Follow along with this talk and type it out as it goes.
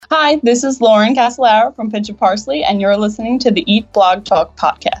Hi, this is Lauren Castellaro from Pinch of Parsley, and you're listening to the Eat Blog Talk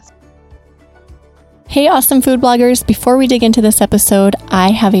podcast. Hey, awesome food bloggers. Before we dig into this episode,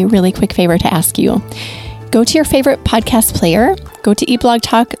 I have a really quick favor to ask you. Go to your favorite podcast player, go to Eat Blog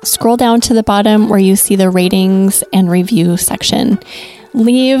Talk, scroll down to the bottom where you see the ratings and review section.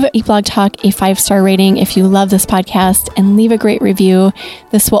 Leave Eat Blog Talk a 5-star rating if you love this podcast, and leave a great review.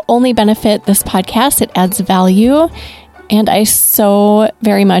 This will only benefit this podcast. It adds value. And I so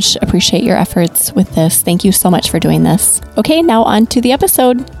very much appreciate your efforts with this. Thank you so much for doing this. Okay, now on to the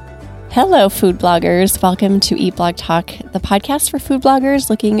episode. Hello, food bloggers. Welcome to Eat Blog Talk, the podcast for food bloggers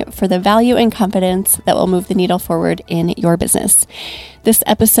looking for the value and confidence that will move the needle forward in your business. This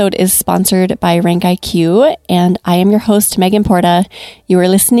episode is sponsored by RankIQ, and I am your host, Megan Porta. You are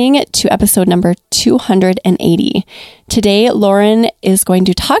listening to episode number 280. Today, Lauren is going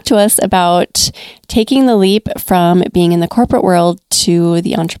to talk to us about taking the leap from being in the corporate world to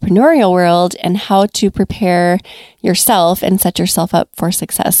the entrepreneurial world and how to prepare yourself and set yourself up for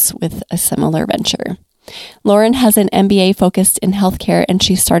success with a similar venture. Lauren has an MBA focused in healthcare, and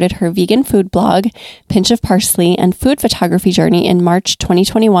she started her vegan food blog, Pinch of Parsley, and food photography journey in March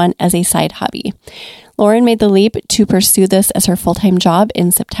 2021 as a side hobby. Lauren made the leap to pursue this as her full-time job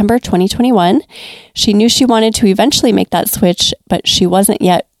in September 2021. She knew she wanted to eventually make that switch, but she wasn't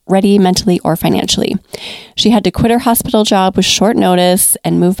yet ready mentally or financially. She had to quit her hospital job with short notice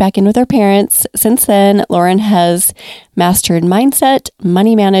and move back in with her parents. Since then, Lauren has mastered mindset,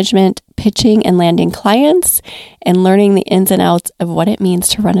 money management, pitching and landing clients, and learning the ins and outs of what it means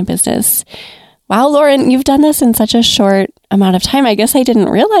to run a business. Wow, Lauren, you've done this in such a short amount of time. I guess I didn't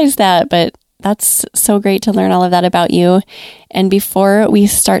realize that, but that's so great to learn all of that about you. And before we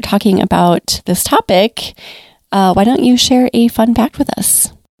start talking about this topic, why don't you share a fun fact with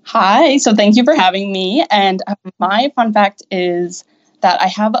us? Hi, so thank you for having me. And my fun fact is that I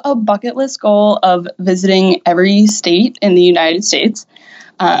have a bucket list goal of visiting every state in the United States.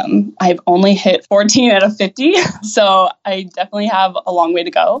 I've only hit 14 out of 50, so I definitely have a long way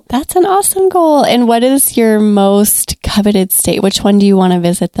to go. That's an awesome goal. And what is your most coveted state? Which one do you want to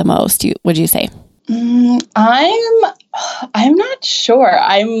visit the most, would you say? I'm not sure.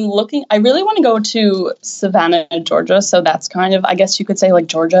 I really want to go to Savannah, Georgia. So that's kind of, I guess you could say like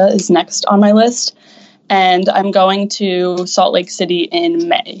Georgia is next on my list. And I'm going to Salt Lake City in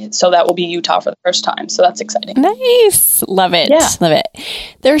May. So that will be Utah for the first time. So that's exciting. Nice. Love it. Yeah. Love it.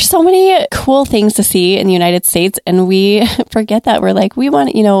 There's so many cool things to see in the United States. And we forget that we're like, we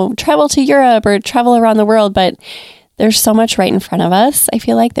want to, travel to Europe or travel around the world. But there's so much right in front of us, I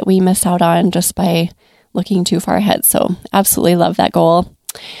feel like, that we miss out on just by looking too far ahead. So absolutely love that goal.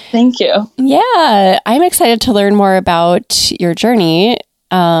 Thank you. Yeah. I'm excited to learn more about your journey.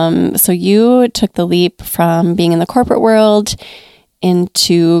 So you took the leap from being in the corporate world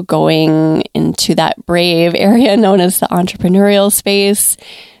into going into that brave area known as the entrepreneurial space.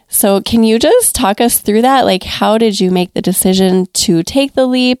 So can you just talk us through that? Like, how did you make the decision to take the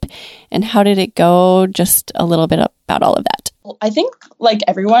leap, and how did it go? Just a little bit about all of that. I think like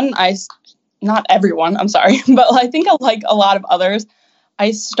everyone, not everyone, I'm sorry, but I think like a lot of others,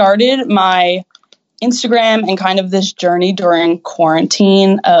 I started my Instagram and kind of this journey during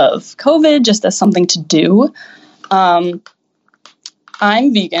quarantine of COVID, just as something to do.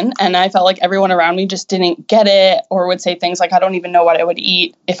 I'm vegan, and I felt like everyone around me just didn't get it or would say things like, I don't even know what I would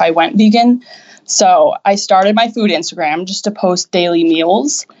eat if I went vegan. So I started my food Instagram just to post daily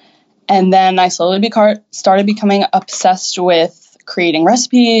meals. And then I slowly started becoming obsessed with creating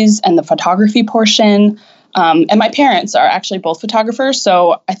recipes and the photography portion. And my parents are actually both photographers,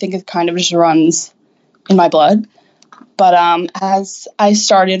 so I think it kind of just runs in my blood. But as I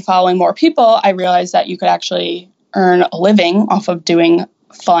started following more people, I realized that you could actually earn a living off of doing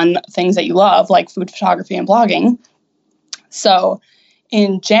fun things that you love, like food photography and blogging. So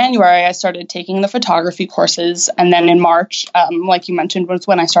in January, I started taking the photography courses. And then in March, like you mentioned, was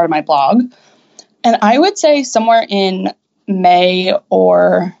when I started my blog. And I would say somewhere in May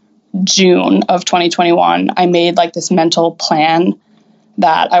or June of 2021, I made like this mental plan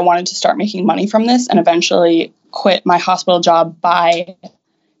that I wanted to start making money from this and eventually quit my hospital job by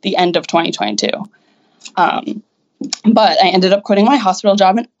the end of 2022. But I ended up quitting my hospital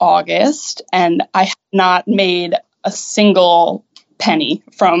job in August, and I have not made a single penny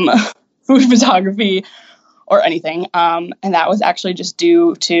from food photography or anything. And that was actually just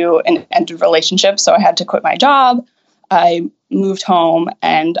due to an ended relationship. So I had to quit my job. I moved home,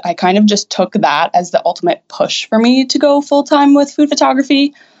 and I kind of just took that as the ultimate push for me to go full time with food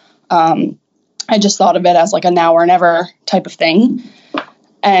photography. I just thought of it as like a now or never type of thing.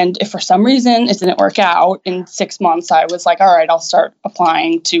 And if for some reason it didn't work out in 6 months, I was like, all right, I'll start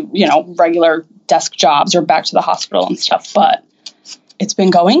applying to, regular desk jobs or back to the hospital and stuff. But it's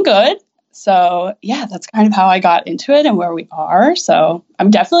been going good. So yeah, that's kind of how I got into it and where we are. So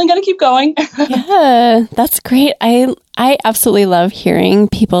I'm definitely going to keep going. Yeah, that's great. I absolutely love hearing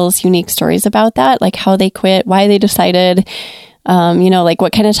people's unique stories about that, like how they quit, why they decided, like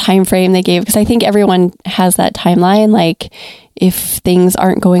what kind of time frame they gave. Because I think everyone has that timeline. Like if things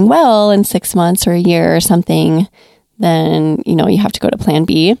aren't going well in 6 months or a year or something, then, you have to go to plan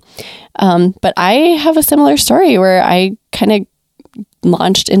B. But I have a similar story where I kind of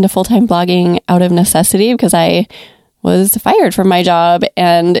launched into full-time blogging out of necessity because I was fired from my job,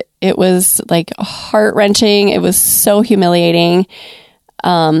 and it was like heart-wrenching. It was so humiliating.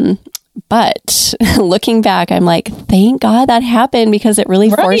 But looking back, I'm like, thank God that happened, because it really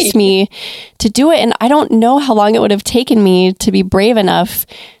forced me to do it. And I don't know how long it would have taken me to be brave enough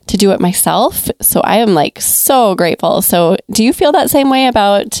to do it myself. So I am like so grateful. So do you feel that same way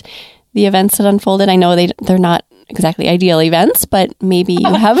about the events that unfolded? I know they're not exactly ideal events, but maybe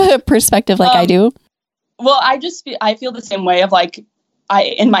you have a perspective like I do. Well, I feel the same way of like,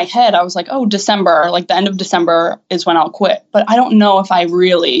 in my head, I was like, oh, December, like the end of December is when I'll quit. But I don't know if I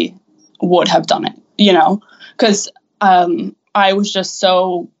really would have done it, because I was just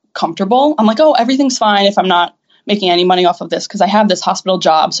so comfortable. I'm like, oh, everything's fine if I'm not making any money off of this because I have this hospital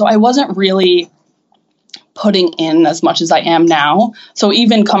job. So I wasn't really putting in as much as I am now. So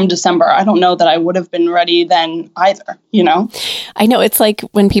even come December, I don't know that I would have been ready then either, I know it's like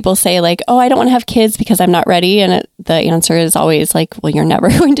when people say like, oh, I don't want to have kids because I'm not ready. And the answer is always like, well, you're never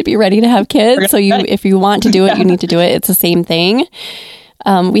going to be ready to have kids. So if you want to do it, you need to do it. It's the same thing.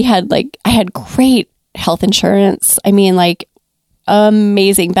 I had great health insurance. I mean, like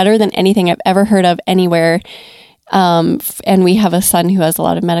amazing, better than anything I've ever heard of anywhere. And we have a son who has a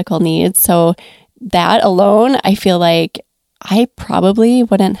lot of medical needs. So that alone, I feel like I probably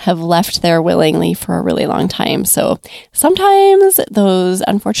wouldn't have left there willingly for a really long time. So sometimes those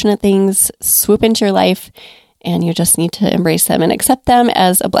unfortunate things swoop into your life and you just need to embrace them and accept them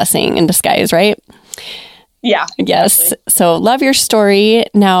as a blessing in disguise, right? Yeah. Yes. Exactly. So love your story.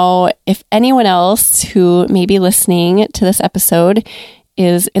 Now, if anyone else who may be listening to this episode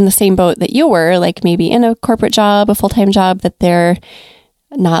is in the same boat that you were, like maybe in a corporate job, a full-time job that they're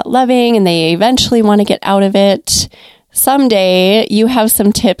not loving and they eventually want to get out of it someday, you have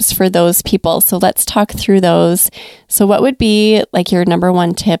some tips for those people. So let's talk through those. So what would be like your number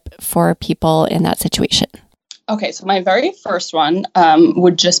one tip for people in that situation? Okay, so my very first one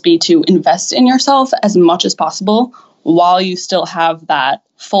would just be to invest in yourself as much as possible while you still have that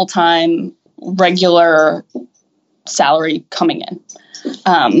full-time, regular salary coming in.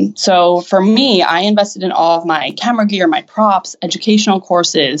 So for me, I invested in all of my camera gear, my props, educational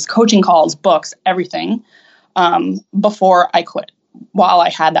courses, coaching calls, books, everything before I quit, while I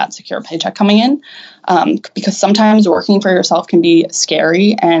had that secure paycheck coming in. Because sometimes working for yourself can be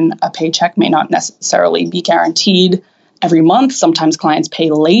scary and a paycheck may not necessarily be guaranteed every month. Sometimes clients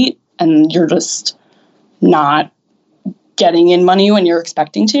pay late and you're just not getting in money when you're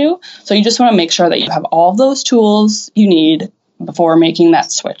expecting to. So you just want to make sure that you have all of those tools you need before making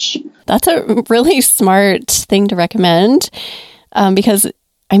that switch. That's a really smart thing to recommend because,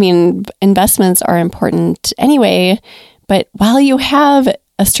 I mean, investments are important anyway. But while you have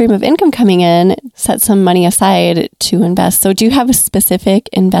a stream of income coming in, set some money aside to invest. So do you have specific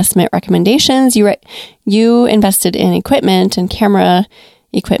investment recommendations? You invested in equipment and camera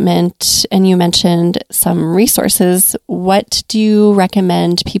equipment, and you mentioned some resources. What do you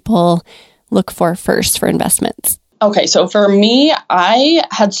recommend people look for first for investments? Okay, so for me, I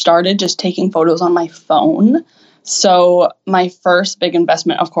had started just taking photos on my phone. So my first big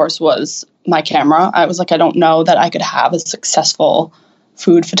investment, of course, was my camera. I was like, I don't know that I could have a successful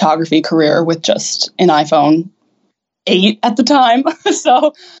food photography career with just an iPhone 8 at the time.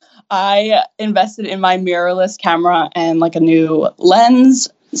 So I invested in my mirrorless camera and like a new lens.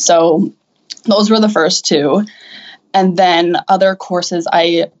 So those were the first two. And then other courses,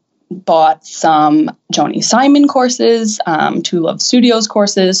 I bought some Joni Simon courses, Two Love Studios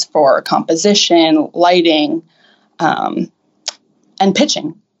courses for composition, lighting, and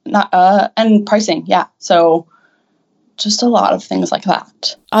pitching, and pricing. Yeah. So just a lot of things like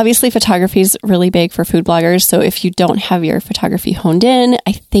that. Obviously, photography is really big for food bloggers. So if you don't have your photography honed in,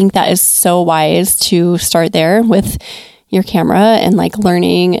 I think that is so wise to start there with your camera and like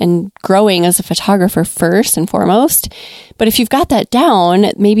learning and growing as a photographer first and foremost. But if you've got that down,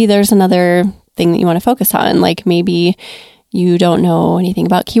 maybe there's another thing that you want to focus on. Like maybe you don't know anything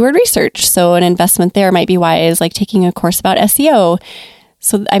about keyword research. So an investment there might be wise, like taking a course about SEO.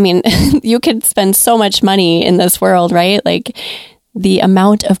 So, I mean, you could spend so much money in this world, right? Like the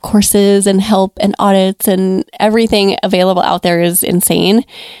amount of courses and help and audits and everything available out there is insane.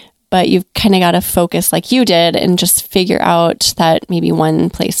 But you've kind of got to focus like you did and just figure out that maybe one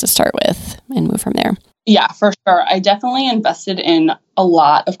place to start with and move from there. Yeah, for sure. I definitely invested in a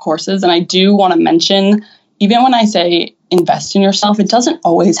lot of courses. And I do want to mention, even when I say invest in yourself, it doesn't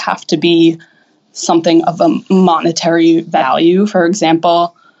always have to be something of a monetary value. For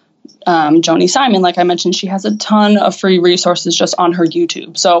example, Joni Simon, like I mentioned, she has a ton of free resources just on her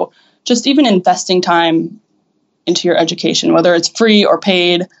YouTube. So just even investing time into your education, whether it's free or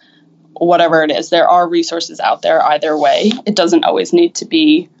paid, whatever it is, there are resources out there either way. It doesn't always need to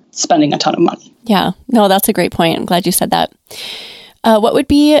be spending a ton of money. Yeah, no, that's a great point. I'm glad you said that. What would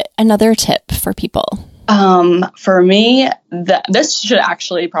be another tip for people? For me, this should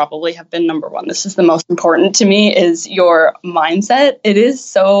actually probably have been number one. This is the most important to me, is your mindset. It is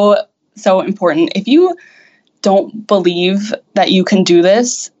so important. If you don't believe that you can do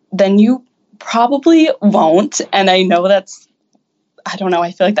this, then you probably won't. And I know I don't know,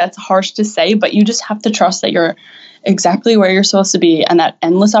 I feel like that's harsh to say, but you just have to trust that you're exactly where you're supposed to be and that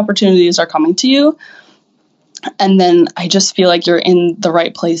endless opportunities are coming to you. And then I just feel like you're in the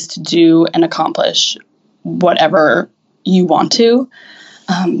right place to do and accomplish whatever you want to.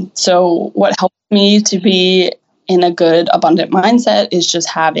 So what helped me to be in a good, abundant mindset is just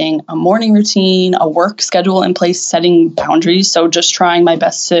having a morning routine, a work schedule in place, setting boundaries. So just trying my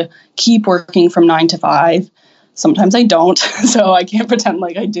best to keep working from 9 to 5. Sometimes I don't, so I can't pretend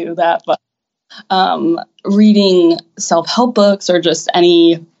like I do that. But reading self-help books or just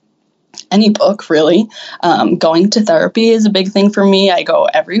any book, really. Going to therapy is a big thing for me. I go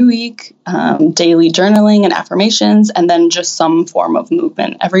every week, daily journaling and affirmations, and then just some form of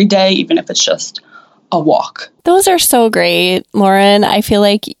movement every day, even if it's just a walk. Those are so great, Lauren. I feel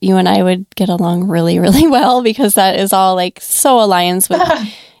like you and I would get along really, really well because that is all like so aligns with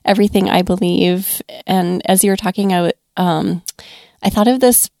everything I believe. And as you were talking, I thought of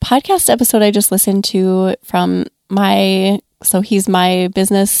this podcast episode I just listened to from he's my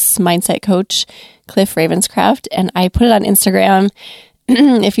business mindset coach, Cliff Ravenscraft, and I put it on Instagram.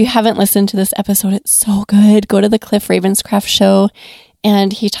 If you haven't listened to this episode, it's so good. Go to the Cliff Ravenscraft show,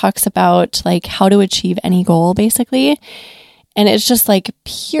 and he talks about like how to achieve any goal, basically. And it's just like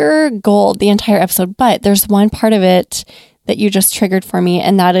pure gold, the entire episode. But there's one part of it that you just triggered for me,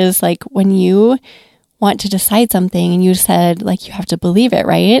 and that is like when you want to decide something and you said like you have to believe it,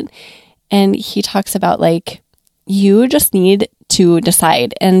 right? And he talks about like you just need to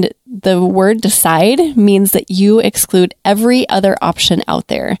decide. And the word decide means that you exclude every other option out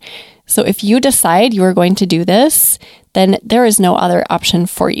there. So if you decide you are going to do this, then there is no other option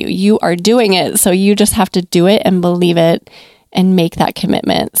for you. You are doing it. So you just have to do it and believe it and make that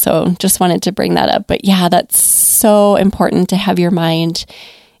commitment. So just wanted to bring that up. But yeah, that's so important to have your mind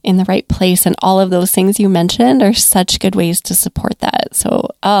in the right place. And all of those things you mentioned are such good ways to support that.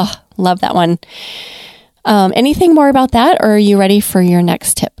 So, love that one. Anything more about that, or are you ready for your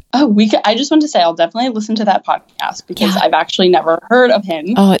next tip? I just want to say I'll definitely listen to that podcast because I've actually never heard of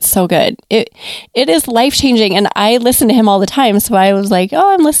him. Oh, it's so good. It is life-changing, and I listen to him all the time. So I was like,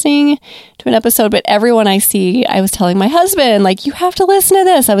 I'm listening to an episode, but everyone I see, I was telling my husband, like, you have to listen to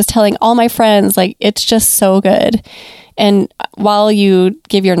this. I was telling all my friends, like, it's just so good. And while you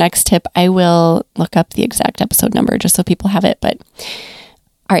give your next tip, I will look up the exact episode number just so people have it. But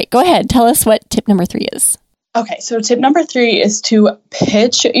all right, go ahead. Tell us what tip number 3 is. Okay, so tip number 3 is to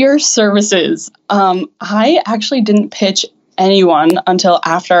pitch your services. I actually didn't pitch anyone until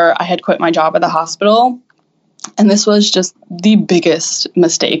after I had quit my job at the hospital. And this was just the biggest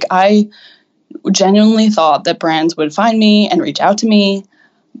mistake. I genuinely thought that brands would find me and reach out to me.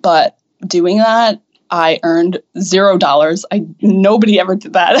 But doing that, I earned $0. Nobody ever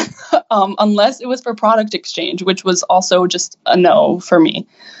did that unless it was for product exchange, which was also just a no for me.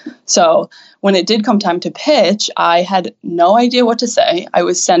 So when it did come time to pitch, I had no idea what to say. I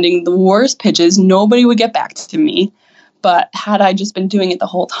was sending the worst pitches. Nobody would get back to me. But had I just been doing it the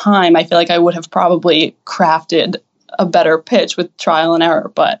whole time, I feel like I would have probably crafted a better pitch with trial and error.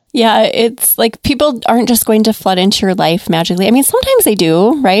 But yeah, it's like people aren't just going to flood into your life magically. I mean, sometimes they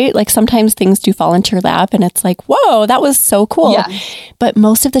do, right? Like sometimes things do fall into your lap and it's like, whoa, that was so cool. Yeah. But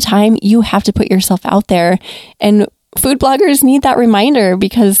most of the time you have to put yourself out there, and food bloggers need that reminder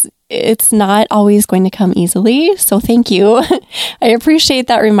because it's not always going to come easily. So thank you. I appreciate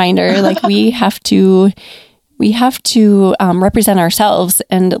that reminder. Like we have to represent ourselves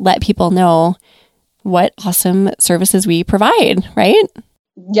and let people know what awesome services we provide, right?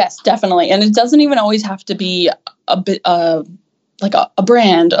 Yes, definitely. And it doesn't even always have to be a like a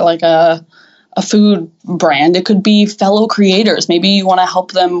brand, like a food brand. It could be fellow creators. Maybe you want to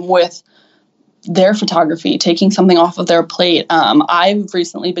help them with their photography, taking something off of their plate. I've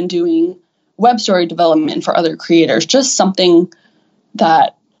recently been doing web story development for other creators, just something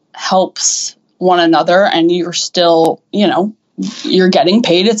that helps one another, and you're still, you're getting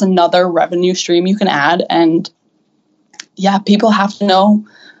paid. It's another revenue stream you can add. And yeah, people have to know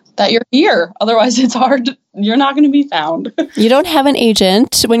that you're here. Otherwise, it's hard. You're not going to be found. You don't have an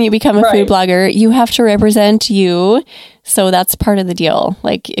agent when you become a food blogger. You have to represent you. So that's part of the deal.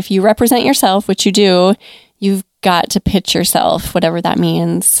 Like if you represent yourself, which you do, you've got to pitch yourself, whatever that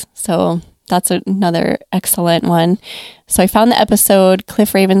means. So that's another excellent one. So I found the episode,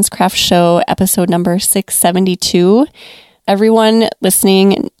 Cliff Ravenscraft Show, episode number 672. Everyone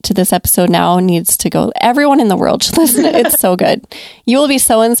listening to this episode now needs to go. Everyone in the world should listen. It's so good. You will be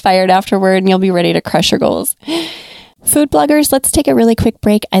so inspired afterward and you'll be ready to crush your goals. Food bloggers, let's take a really quick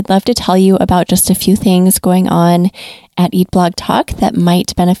break. I'd love to tell you about just a few things going on at Eat Blog Talk that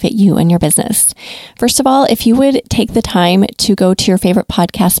might benefit you and your business. First of all, if you would take the time to go to your favorite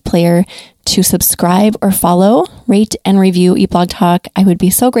podcast player to subscribe or follow, rate, and review Eat Blog Talk, I would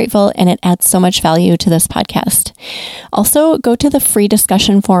be so grateful, and it adds so much value to this podcast. Also, go to the free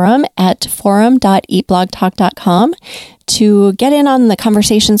discussion forum at forum.eatblogtalk.com to get in on the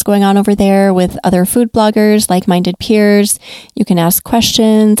conversations going on over there with other food bloggers, like-minded peers. You can ask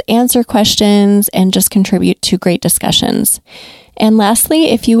questions, answer questions, and just contribute to great discussions. And lastly,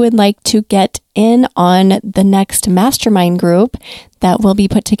 if you would like to get in on the next mastermind group that will be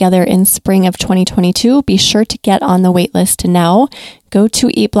put together in spring of 2022, be sure to get on the waitlist now. Go to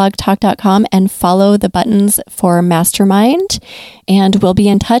eatblogtalk.com and follow the buttons for mastermind, and we'll be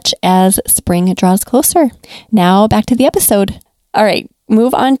in touch as spring draws closer. Now back to the episode. All right,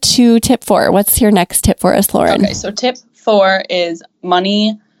 move on to tip 4. What's your next tip for us, Lauren? Okay, so tip 4 is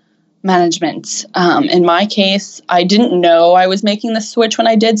money management. In my case, I didn't know I was making the switch when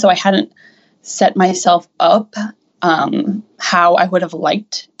I did, so I hadn't set myself up how I would have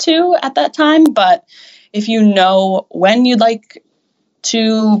liked to at that time. But if you know when you'd like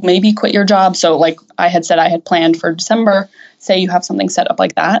to maybe quit your job, so like I had said I had planned for December, say you have something set up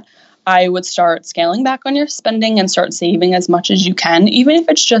like that, I would start scaling back on your spending and start saving as much as you can, even if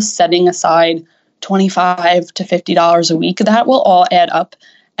it's just setting aside $25 to $50 a week. That will all add up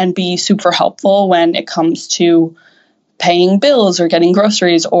and be super helpful when it comes to paying bills or getting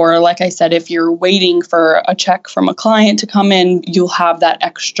groceries. Or like I said, if you're waiting for a check from a client to come in, you'll have that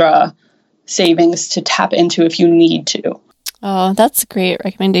extra savings to tap into if you need to. Oh, that's a great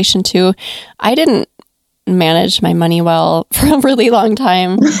recommendation too. I didn't manage my money well for a really long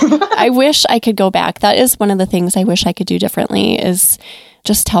time. I wish I could go back. That is one of the things I wish I could do differently, is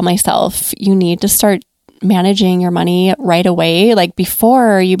just tell myself, you need to start managing your money right away, like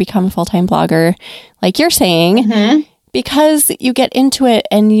before you become a full-time blogger, like you're saying, because you get into it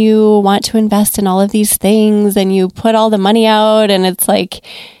and you want to invest in all of these things and you put all the money out, and it's like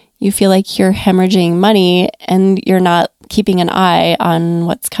you feel like you're hemorrhaging money and you're not keeping an eye on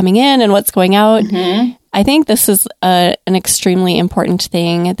what's coming in and what's going out. I think this is an extremely important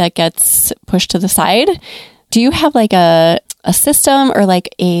thing that gets pushed to the side. Do you have like a system or like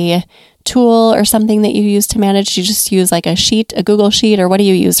a tool or something that you use to manage? Do you just use like a sheet, a Google sheet, or what do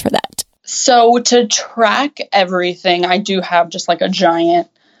you use for that? So to track everything, I do have just like a giant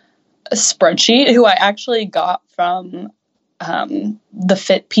spreadsheet who I actually got from the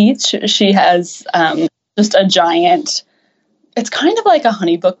Fit Peach. She has just a giant, it's kind of like a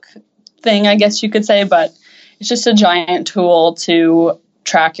HoneyBook thing, I guess you could say, but it's just a giant tool to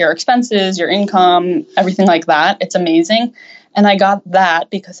track your expenses, your income, everything like that. It's amazing. And I got that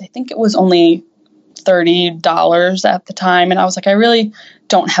because I think it was only $30 at the time. And I was like, I really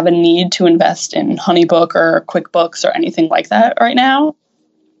don't have a need to invest in HoneyBook or QuickBooks or anything like that right now.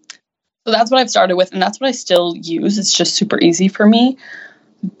 So that's what I've started with. And that's what I still use. It's just super easy for me.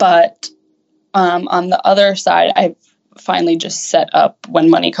 But on the other side, I've finally just set up when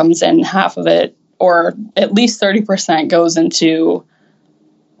money comes in, half of it, or at least 30% goes into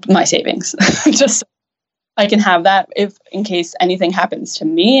my savings. Just so I can have that if in case anything happens to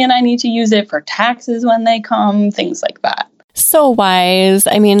me and I need to use it for taxes when they come, things like that. So wise.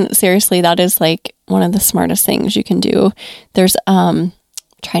 I mean, seriously, that is like one of the smartest things you can do. There's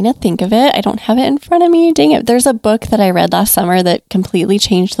trying to think of it. I don't have it in front of me. Dang it. There's a book that I read last summer that completely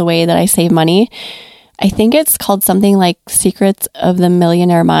changed the way that I save money. I think it's called something like Secrets of the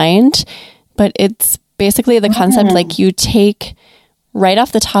Millionaire Mind, but it's basically the concept like you take right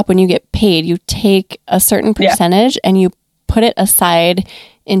off the top when you get paid, you take a certain percentage and you put it aside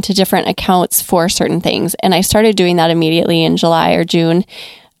into different accounts for certain things. And I started doing that immediately in July or June.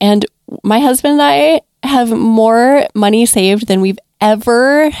 And my husband and I have more money saved than we've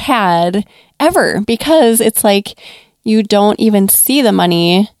ever had, ever, because it's like you don't even see the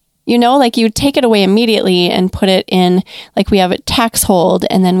money. You know, like you take it away immediately and put it in, like we have a tax hold,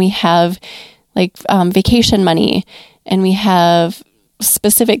 and then we have like vacation money, and we have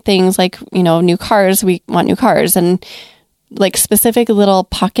specific things like, you know, new cars. We want new cars, and like specific little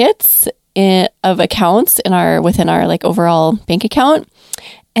pockets of accounts within our like overall bank account.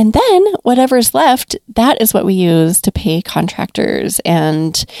 And then whatever's left, that is what we use to pay contractors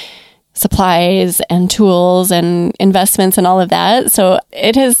and supplies and tools and investments and all of that. So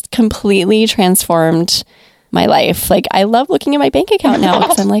it has completely transformed my life. Like I love looking at my bank account now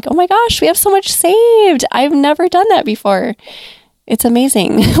because I'm like, oh my gosh, we have so much saved. I've never done that before. It's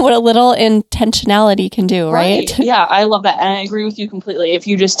amazing what a little intentionality can do, right? Yeah, I love that. And I agree with you completely. If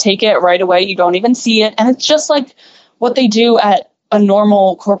you just take it right away, you don't even see it. And it's just like what they do at a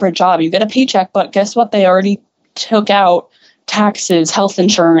normal corporate job. You get a paycheck, but guess what? They already took out taxes, health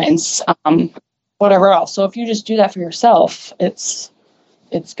insurance, whatever else. So if you just do that for yourself, it's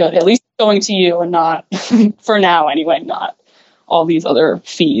good. At least going to you and not, for now anyway, not all these other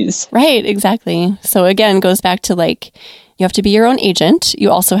fees. Right, exactly. So again, goes back to like, you have to be your own agent. You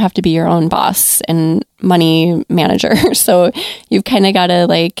also have to be your own boss and money manager. So you've kind of got to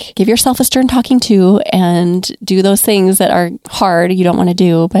like give yourself a stern talking to and do those things that are hard, you don't want to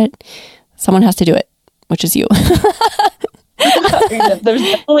do, but someone has to do it, which is you. There's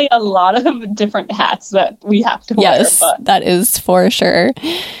definitely a lot of different hats that we have to wear. Yes, that is for sure.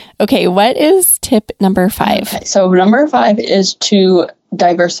 Okay, what is tip number 5? Okay, so number 5 is to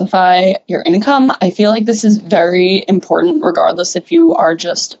diversify your income. I feel like this is very important regardless if you are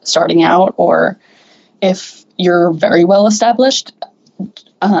just starting out or if you're very well established.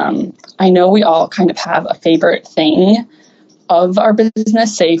 I know we all kind of have a favorite thing of our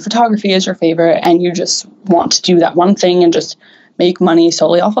business. Say photography is your favorite and you just want to do that one thing and just make money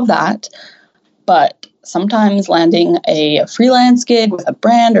solely off of that. But sometimes landing a freelance gig with a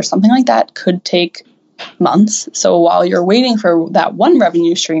brand or something like that could take months. So while you're waiting for that one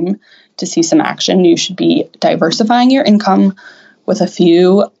revenue stream to see some action, you should be diversifying your income with a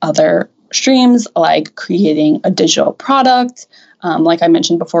few other streams, like creating a digital product. Like I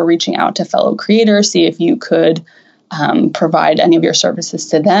mentioned before, reaching out to fellow creators, see if you could provide any of your services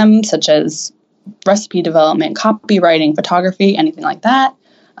to them, such as recipe development, copywriting, photography, anything like that.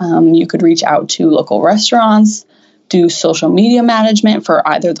 You could reach out to local restaurants, do social media management for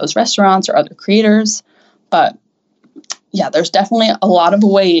either those restaurants or other creators. But yeah, there's definitely a lot of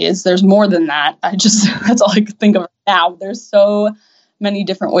ways. There's more than that. That's all I could think of now. There's so many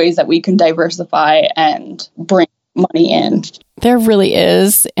different ways that we can diversify and bring money in. There really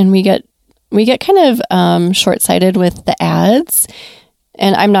is. And we get kind of short-sighted with the ads.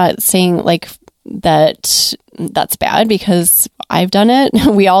 And I'm not saying like that's bad, because I've done it.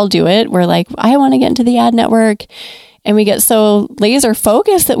 We all do it. We're like, I want to get into the ad network. And we get so laser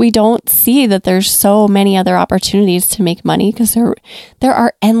focused that we don't see that there's so many other opportunities to make money, because there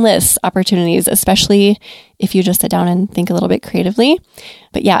are endless opportunities, especially if you just sit down and think a little bit creatively.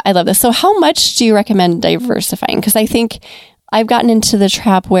 But yeah, I love this. So how much do you recommend diversifying? Because I think I've gotten into the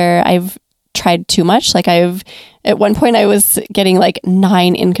trap where I've tried too much. Like at one point I was getting like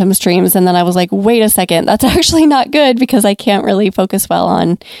 9 income streams, and then I was like, wait a second, that's actually not good, because I can't really focus well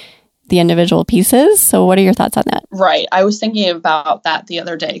on the individual pieces. So what are your thoughts on that? Right. I was thinking about that the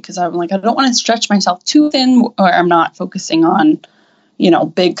other day, because I'm like, I don't want to stretch myself too thin, or I'm not focusing on,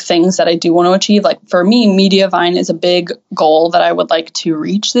 big things that I do want to achieve. Like for me, Mediavine is a big goal that I would like to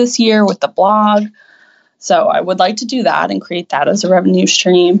reach this year with the blog. So I would like to do that and create that as a revenue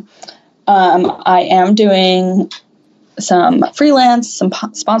stream. I am doing some freelance, some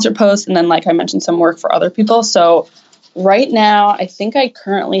sponsored posts, and then, like I mentioned, some work for other people. So right now, I think I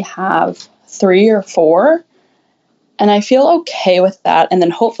currently have 3 or 4, and I feel okay with that. And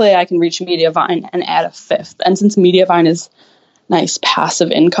then hopefully I can reach Mediavine and add a 5th. And since Mediavine is nice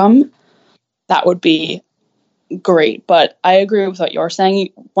passive income, that would be great. But I agree with what you're saying.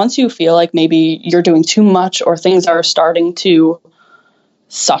 Once you feel like maybe you're doing too much or things are starting to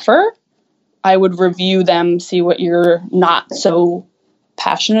suffer, I would review them, see what you're not so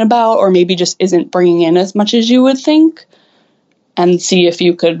passionate about, or maybe just isn't bringing in as much as you would think, and see if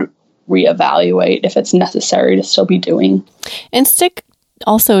you could reevaluate if it's necessary to still be doing. And stick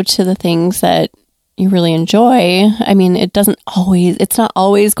also to the things that you really enjoy. I mean, it's not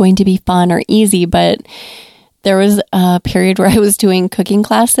always going to be fun or easy, but there was a period where I was doing cooking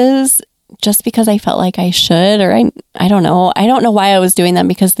classes just because I felt like I should, or I don't know. I don't know why I was doing them,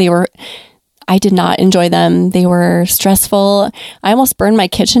 because I did not enjoy them. They were stressful. I almost burned my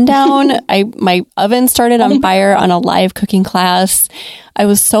kitchen down. My oven started on fire on a live cooking class. I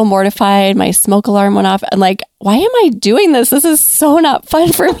was so mortified. My smoke alarm went off. I'm like, why am I doing this? This is so not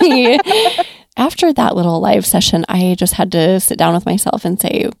fun for me. After that little live session, I just had to sit down with myself and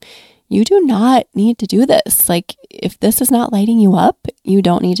say, you do not need to do this. Like, if this is not lighting you up, you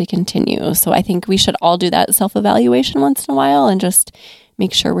don't need to continue. So I think we should all do that self-evaluation once in a while and just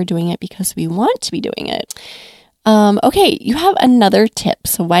make sure we're doing it because we want to be doing it. Okay, you have another tip.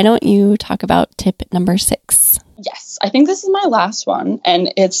 So why don't you talk about tip number 6? Yes, I think this is my last one,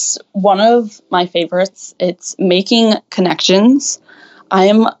 and it's one of my favorites. It's making connections. I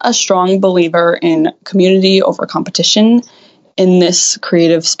am a strong believer in community over competition in this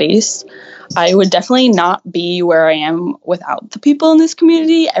creative space. I would definitely not be where I am without the people in this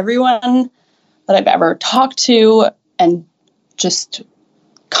community. Everyone that I've ever talked to and just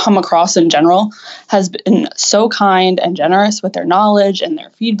come across in general has been so kind and generous with their knowledge and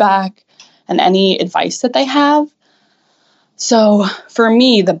their feedback and any advice that they have. So for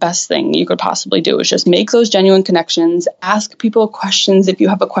me, the best thing you could possibly do is just make those genuine connections, ask people questions if you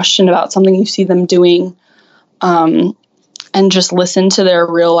have a question about something you see them doing, and just listen to their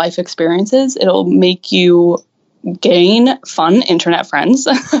real life experiences. It'll make you gain fun internet friends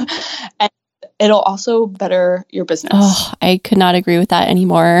and it'll also better your business. Oh, I could not agree with that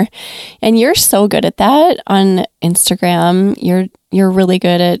anymore. And you're so good at that on Instagram. You're really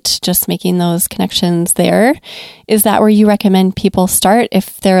good at just making those connections there. Is that where you recommend people start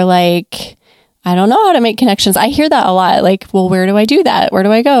if they're like, I don't know how to make connections? I hear that a lot. Like, well, where do I do that? Where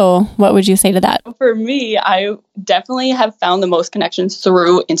do I go? What would you say to that? For me, I definitely have found the most connections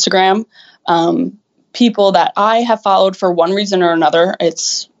through Instagram. People that I have followed for one reason or another,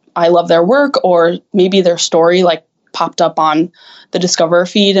 I love their work, or maybe their story like popped up on the Discover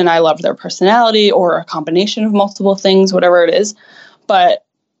feed and I love their personality, or a combination of multiple things, whatever it is. But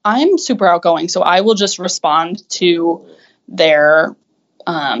I'm super outgoing, so I will just respond to their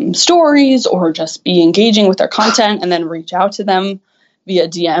stories or just be engaging with their content and then reach out to them via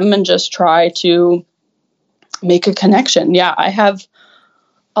DM and just try to make a connection. Yeah, I have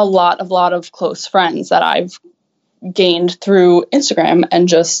a lot of close friends that I've gained through Instagram and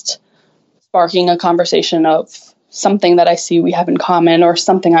just sparking a conversation of something that I see we have in common or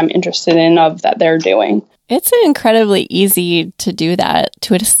something I'm interested in of that they're doing. It's incredibly easy to do that,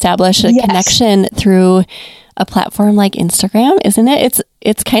 to establish a connection through a platform like Instagram, isn't it?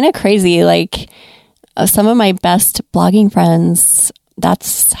 It's kind of crazy. Like some of my best blogging friends,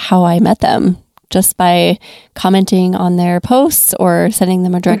 that's how I met them, just by commenting on their posts or sending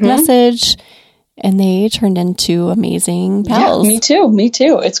them a direct message. And they turned into amazing pals. Yeah, me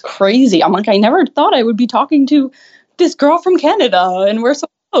too. It's crazy. I'm like, I never thought I would be talking to this girl from Canada and we're so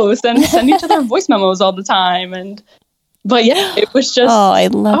close and send each other voice memos all the time. But yeah, it was just, I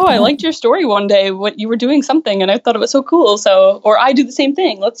liked your story one day, what you were doing something, and I thought it was so cool. So, or I do the same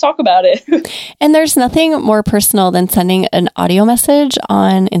thing. Let's talk about it. And there's nothing more personal than sending an audio message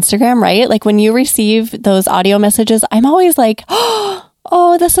on Instagram, right? Like when you receive those audio messages, I'm always like,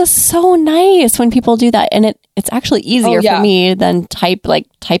 oh, this is so nice when people do that. And it's actually easier for me than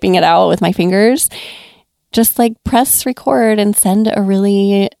typing it out with my fingers. Just like press record and send a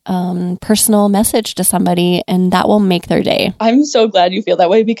really personal message to somebody, and that will make their day. I'm so glad you feel that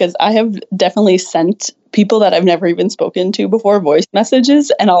way, because I have definitely sent people that I've never even spoken to before voice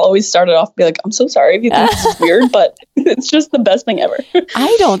messages, and I'll always start it off and be like, I'm so sorry if you think this is weird, but it's just the best thing ever.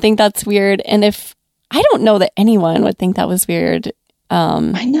 I don't think that's weird. And I don't know that anyone would think that was weird.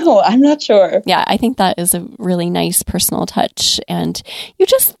 I know. I'm not sure. Yeah, I think that is a really nice personal touch. And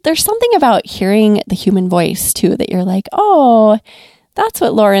there's something about hearing the human voice too, that you're like, oh, that's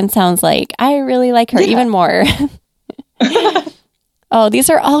what Lauren sounds like. I really like her even more. Oh, these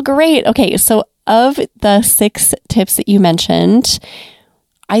are all great. Okay, so of the 6 tips that you mentioned,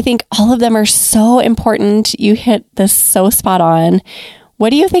 I think all of them are so important. You hit this so spot on.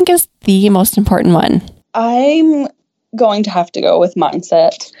 What do you think is the most important one? I'm going to have to go with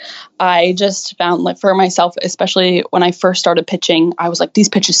mindset. I just found, like, for myself, especially when I first started pitching, I was like, these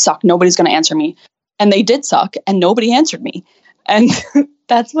pitches suck. Nobody's going to answer me. And they did suck, and nobody answered me. And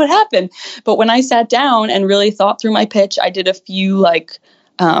that's what happened. But when I sat down and really thought through my pitch, I did a few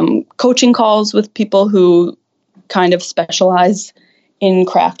coaching calls with people who kind of specialize in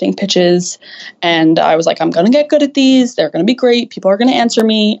crafting pitches. And I was like, I'm going to get good at these. They're going to be great. People are going to answer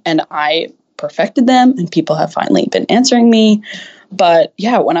me. And I perfected them, and people have finally been answering me. But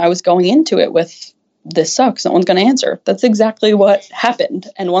yeah, when I was going into it with this sucks. No one's going to answer. That's exactly what happened.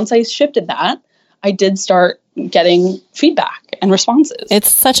 And once I shifted that, I did start getting feedback and responses.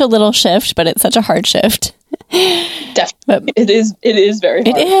 It's such a little shift, but it's such a hard shift. Definitely. It is very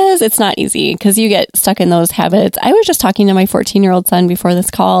hard. It is. It's not easy because you get stuck in those habits. I was just talking to my 14-year-old son before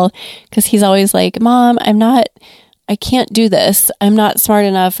this call because he's always like, Mom, I can't do this. I'm not smart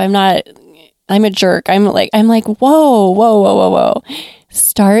enough. I'm a jerk. I'm like, whoa.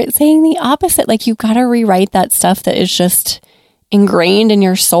 Start saying the opposite. Like, you got to rewrite that stuff that is just ingrained in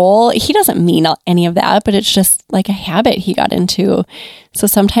your soul. He doesn't mean any of that, but it's just like a habit he got into. So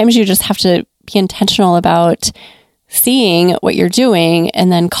sometimes you just have to be intentional about seeing what you're doing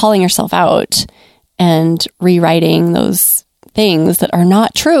and then calling yourself out and rewriting those things that are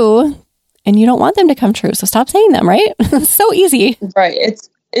not true and you don't want them to come true. So stop saying them, right? It's so easy. Right.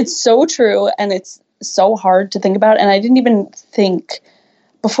 It's so true. And it's so hard to think about. And I didn't even think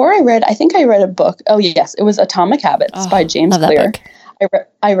before I think I read a book. Oh yes. It was Atomic Habits by James Clear.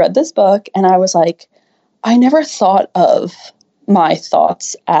 I read this book and I was like, I never thought of my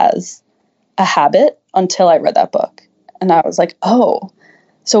thoughts as a habit until I read that book. And I was like, oh,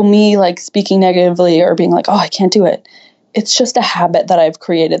 so me like speaking negatively or being like, oh, I can't do it. It's just a habit that I've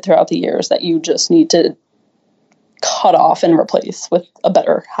created throughout the years that you just need to cut off and replace with a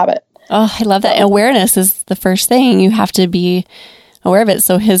better habit. Oh, I love that. Awareness is the first thing. You have to be aware of it.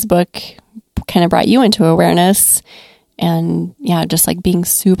 So his book kind of brought you into awareness and just like being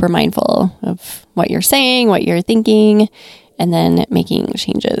super mindful of what you're saying, what you're thinking, and then making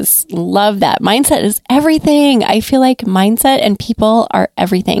changes. Love that. Mindset is everything. I feel like mindset and people are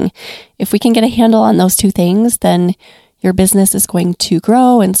everything. If we can get a handle on those two things, then your business is going to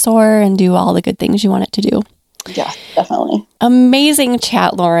grow and soar and do all the good things you want it to do. Yeah, definitely. Amazing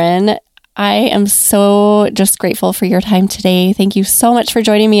chat, Lauren. I am so just grateful for your time today. Thank you so much for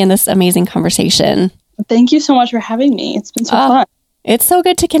joining me in this amazing conversation. Thank you so much for having me. It's been so fun. It's so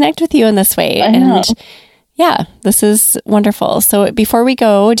good to connect with you in this way. I know. And this is wonderful. So before we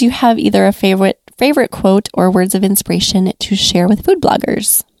go, do you have either a favorite quote or words of inspiration to share with food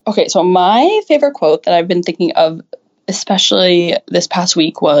bloggers? Okay, so my favorite quote that I've been thinking of, especially this past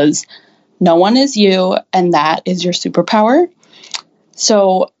week, was, "No one is you, and that is your superpower."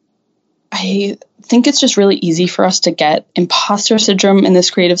 So I think it's just really easy for us to get imposter syndrome in this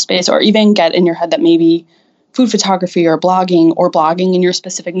creative space, or even get in your head that maybe food photography or blogging in your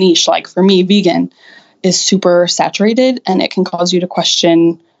specific niche, like for me, vegan, is super saturated, and it can cause you to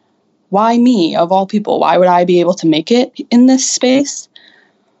question, why me of all people? Why would I be able to make it in this space?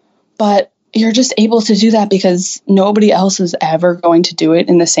 But you're just able to do that because nobody else is ever going to do it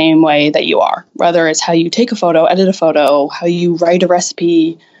in the same way that you are, whether it's how you take a photo, edit a photo, how you write a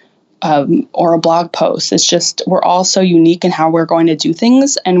recipe, or a blog post. It's just, we're all so unique in how we're going to do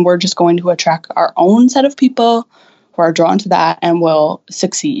things, and we're just going to attract our own set of people who are drawn to that and will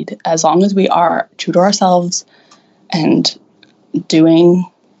succeed as long as we are true to ourselves and doing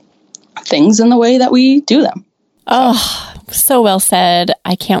things in the way that we do them. Oh, so well said.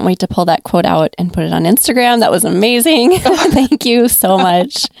 I can't wait to pull that quote out and put it on Instagram. That was amazing. Thank you so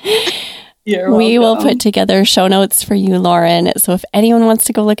much. We will put together show notes for you, Lauren. So if anyone wants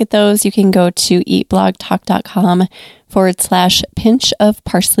to go look at those, you can go to eatblogtalk.com/pinch of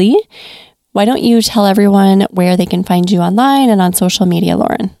parsley. Why don't you tell everyone where they can find you online and on social media,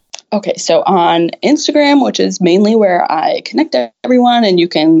 Lauren? Okay, so on Instagram, which is mainly where I connect everyone, and you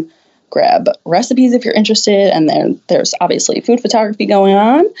can grab recipes if you're interested. And then there's obviously food photography going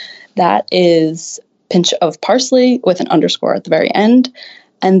on. That is Pinch of Parsley with an underscore at the very end.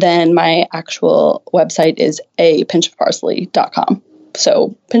 And then my actual website is apinchofparsley.com.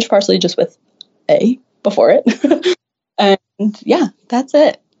 So Pinch of Parsley just with A before it. And that's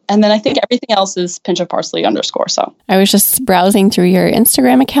it. And then I think everything else is Pinch of Parsley _ So I was just browsing through your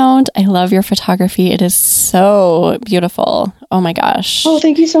Instagram account. I love your photography. It is so beautiful. Oh my gosh. Oh,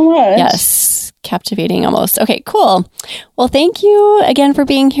 thank you so much. Yes. Captivating almost. Okay, cool. Well, thank you again for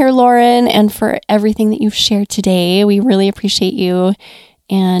being here, Lauren, and for everything that you've shared today. We really appreciate you.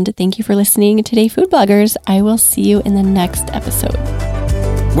 And thank you for listening today, Food Bloggers. I will see you in the next episode.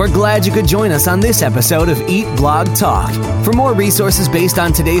 We're glad you could join us on this episode of Eat Blog Talk. For more resources based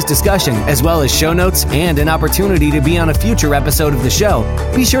on today's discussion, as well as show notes and an opportunity to be on a future episode of the show,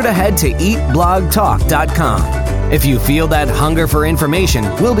 be sure to head to eatblogtalk.com. If you feel that hunger for information,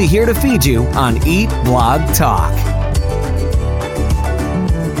 we'll be here to feed you on Eat Blog Talk.